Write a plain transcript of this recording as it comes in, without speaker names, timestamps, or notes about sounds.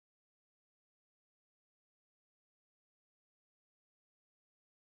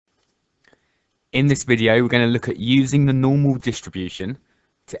In this video, we're going to look at using the normal distribution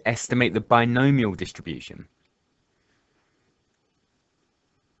to estimate the binomial distribution.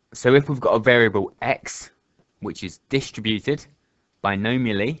 So if we've got a variable x, which is distributed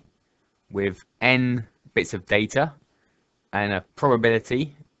binomially with n bits of data and a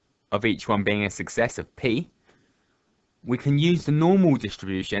probability of each one being a success of p, we can use the normal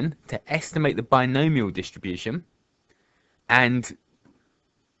distribution to estimate the binomial distribution, and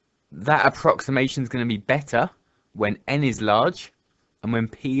that approximation is going to be better when n is large and when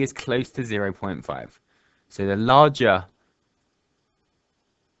p is close to 0.5. So the larger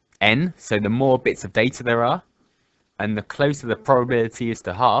n, so the more bits of data there are, and the closer the probability is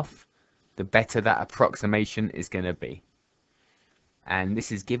to half, the better that approximation is going to be. And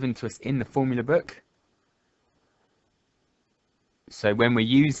this is given to us in the formula book. So when we're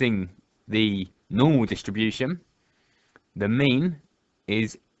using the normal distribution, the mean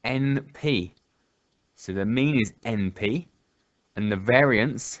is NP. So the mean is NP, and the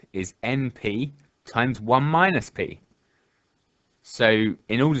variance is NP times 1 minus P. So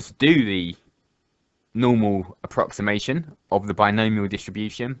in order to do the normal approximation of the binomial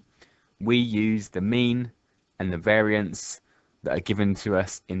distribution, we use the mean and the variance that are given to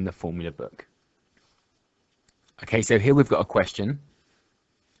us in the formula book. Okay, so here we've got a question.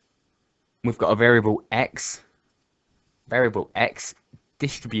 We've got a variable x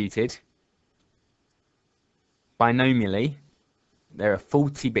distributed binomially. There are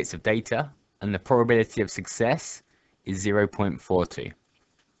 40 bits of data and the probability of success is 0.42.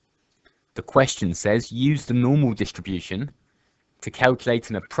 The question says use the normal distribution to calculate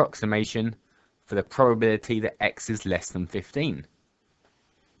an approximation for the probability that x is less than 15.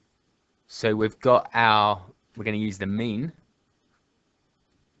 So we're going to use the mean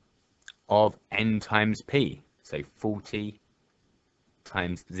of n times p, so 40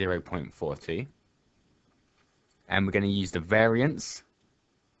 times 0.42, and we're going to use the variance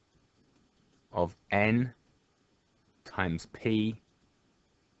of n times p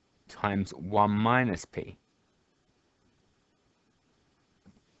times 1 minus p.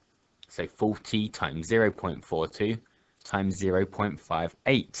 So 40 times 0.42 times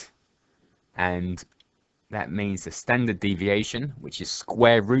 0.58, and that means the standard deviation, which is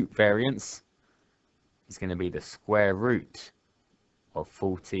square root variance, is going to be the square root of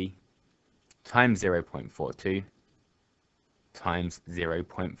 40 times 0.42 times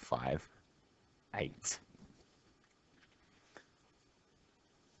 0.58.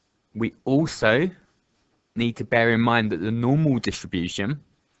 We also need to bear in mind that the normal distribution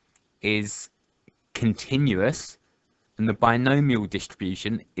is continuous and the binomial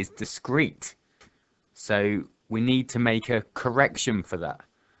distribution is discrete. So we need to make a correction for that,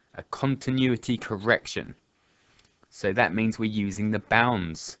 a continuity correction. So that means we're using the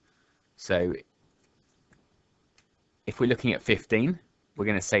bounds. So if we're looking at 15, we're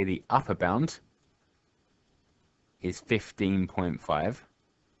going to say the upper bound is 15.5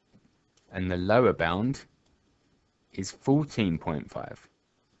 and the lower bound is 14.5.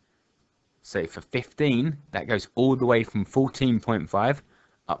 So for 15, that goes all the way from 14.5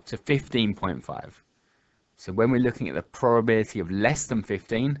 up to 15.5. So when we're looking at the probability of less than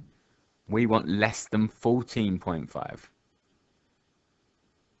 15, we want less than 14.5.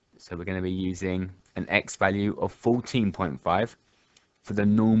 So we're going to be using an x value of 14.5 for the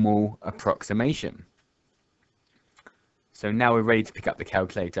normal approximation. So now we're ready to pick up the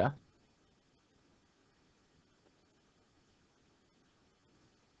calculator.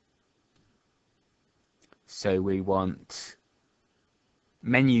 So we want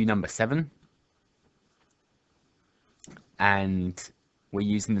menu number 7. And we're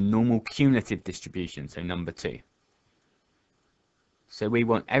using the normal cumulative distribution, so number 2. So we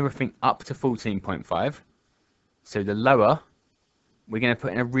want everything up to 14.5. So the lower, we're going to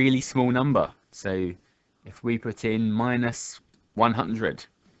put in a really small number. So if we put in minus 100,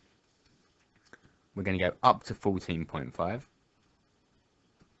 we're going to go up to 14.5.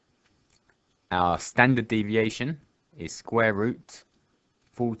 Our standard deviation is square root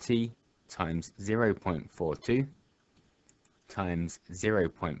 40 times 0.42 times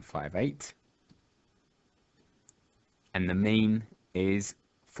 0.58, and the mean is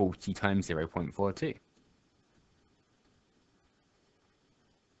 40 times 0.42.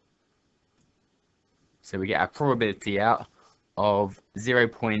 So we get our probability out of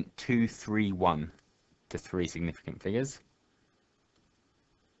 0.231 to 3 significant figures.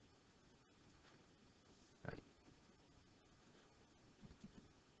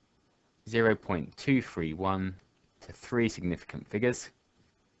 (0.231) to 3 significant figures,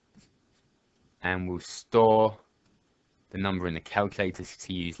 and we'll store the number in the calculator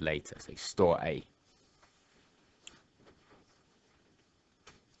to use later. So store A.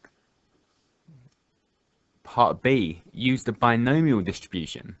 Part B, use the binomial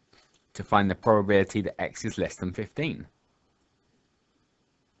distribution to find the probability that x is less than 15.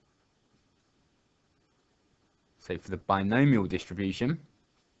 So for the binomial distribution,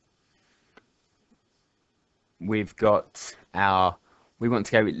 we've got we want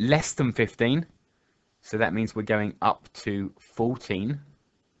to go less than 15, so that means we're going up to 14.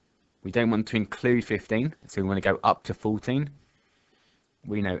 We don't want to include 15, so we want to go up to 14.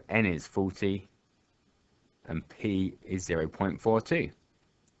 We know n is 40 and p is 0.42.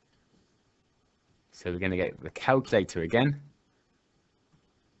 So we're going to get the calculator again,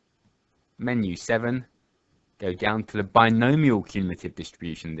 menu 7, go down to the binomial cumulative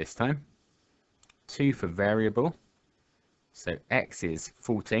distribution this time, 2 for variable, so x is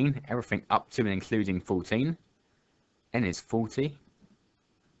 14, everything up to and including 14, n is 40,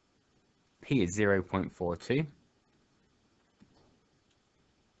 p is 0.42,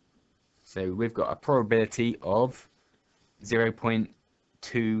 so we've got a probability of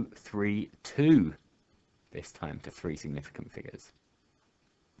 0.232 this time to 3 significant figures.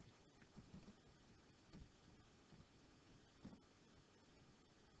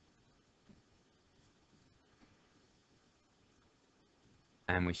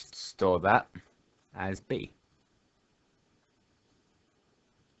 And we should store that as B.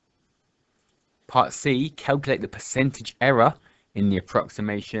 Part C, calculate the percentage error in the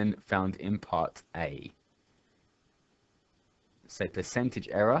approximation found in part A. So percentage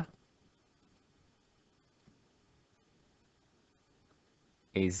error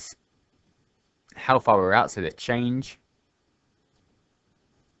is how far we're out, so the change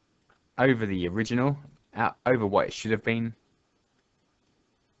over the original, over what it should have been,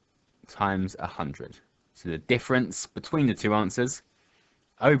 times 100. So the difference between the two answers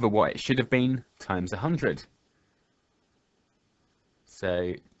over what it should have been times 100.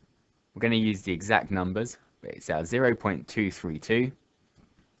 So we're going to use the exact numbers, but it's our 0.232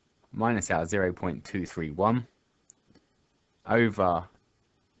 minus our 0.231 over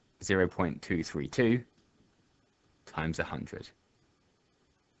 0.232 times 100.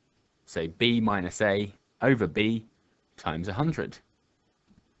 So B minus A over B times 100.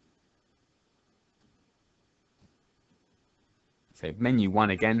 So menu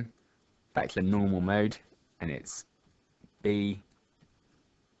 1 again, back to the normal mode, and it's B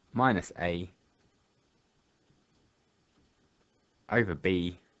minus A over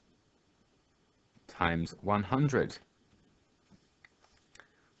B times 100.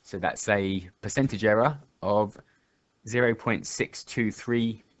 So that's a percentage error of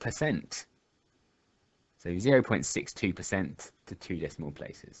 0.623%. So 0.62% to 2 decimal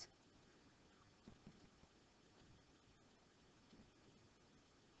places.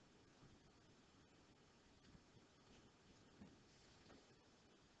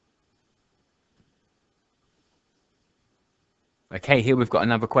 Okay, here we've got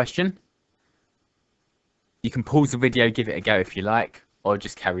another question. You can pause the video, give it a go if you like, or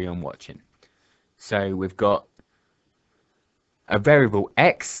just carry on watching. So we've got a variable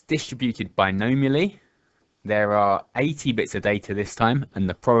x distributed binomially. There are 80 bits of data this time, and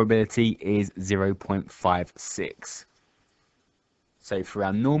the probability is 0.56. So for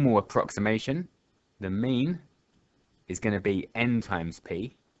our normal approximation, the mean is going to be n times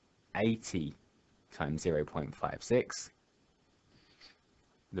p, 80 times 0.56.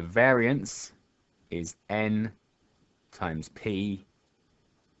 The variance is n times p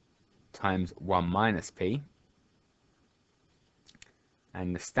times 1 minus p.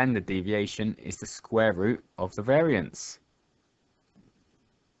 And the standard deviation is the square root of the variance.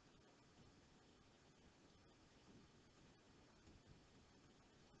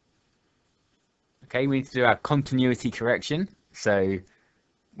 Okay, we need to do our continuity correction. So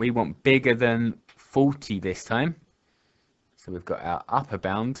we want bigger than 40 this time. So we've got our upper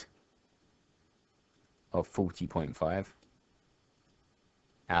bound of 40.5,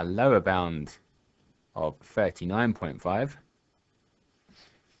 our lower bound of 39.5.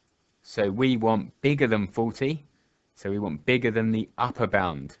 So we want bigger than 40, so we want bigger than the upper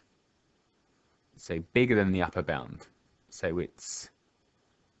bound. So bigger than the upper bound. So it's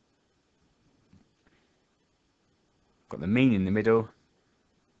got the mean in the middle.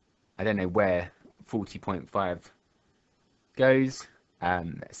 I don't know where 40.5 goes.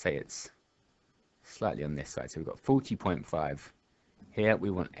 Let's say it's slightly on this side. So we've got 40.5 here. We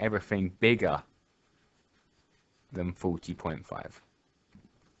want everything bigger than 40.5.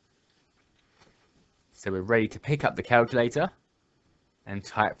 So we're ready to pick up the calculator and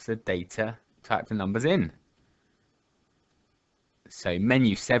type the numbers in. So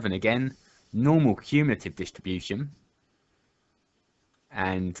menu 7 again, normal cumulative distribution,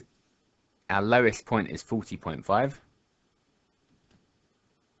 and our lowest point is 40.5.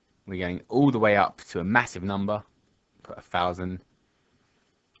 We're going all the way up to a massive number, put 1,000.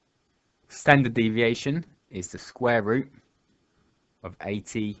 Standard deviation is the square root of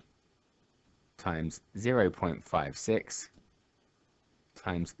 80 times 0.56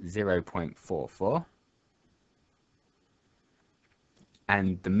 times 0.44.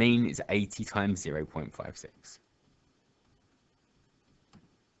 And the mean is 80 times 0.56.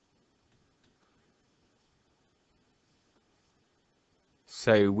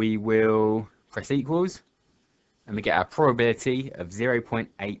 So we will press equals, and we get our probability of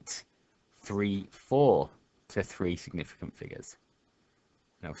 0.834 to 3 significant figures.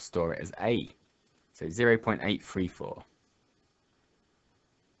 And I'll store it as A. So 0.834.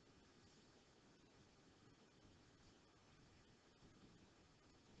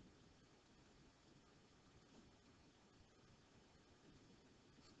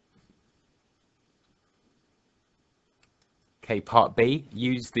 Okay, part B,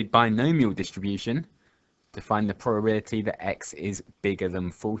 use the binomial distribution to find the probability that x is bigger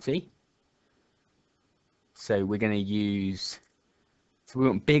than 40. So we're going to use, so we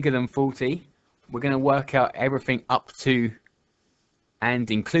want bigger than 40. We're going to work out everything up to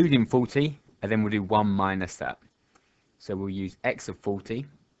and including 40, and then we'll do 1 minus that. So we'll use x of 40,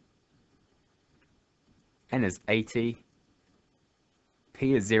 n as 80,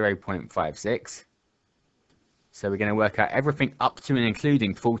 p is 0.56. So we're going to work out everything up to and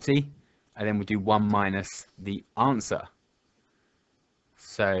including 40, and then we'll do 1 minus the answer.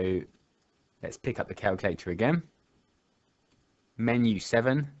 So let's pick up the calculator again. Menu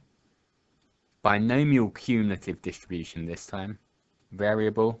 7, binomial cumulative distribution this time,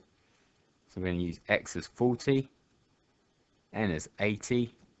 variable. So we're going to use x as 40, n as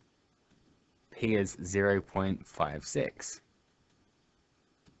 80, p as 0.56.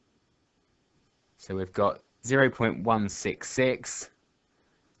 So we've got 0.166,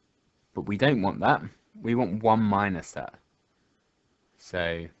 but we don't want that. We want 1 minus that.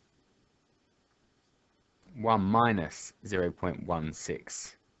 So 1 minus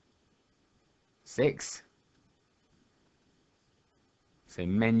 0.166. So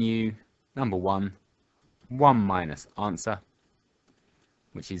menu number 1, 1 minus answer,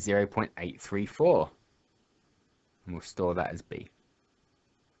 which is 0.834. And we'll store that as B.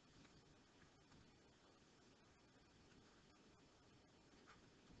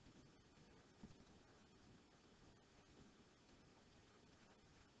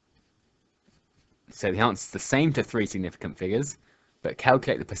 So the answer is the same to 3 significant figures, but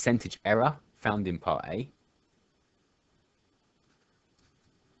calculate the percentage error found in part A.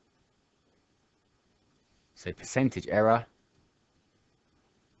 So percentage error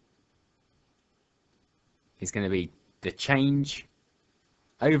is going to be the change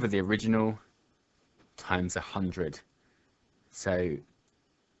over the original times 100. So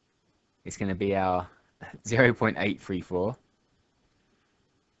it's going to be our 0.834.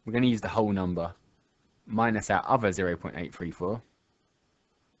 We're going to use the whole number minus our other 0.834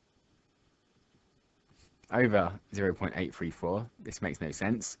 over 0.834, this makes no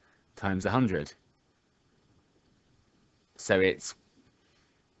sense, times 100. So it's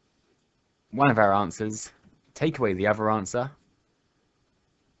one of our answers, take away the other answer,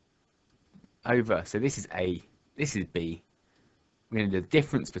 over, so this is A, this is B. We're going to do the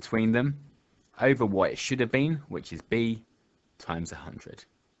difference between them over what it should have been, which is B times 100.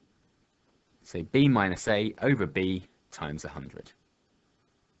 So B minus A over B times 100.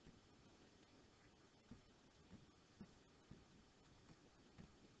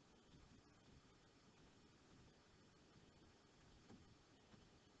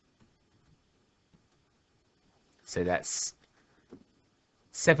 So that's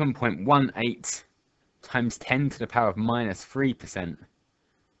 7.18 times 10 to the power of minus 3%.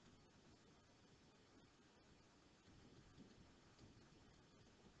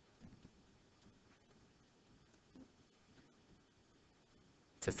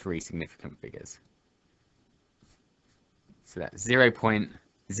 To 3 significant figures. So that's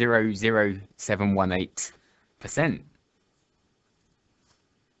 0.00718%.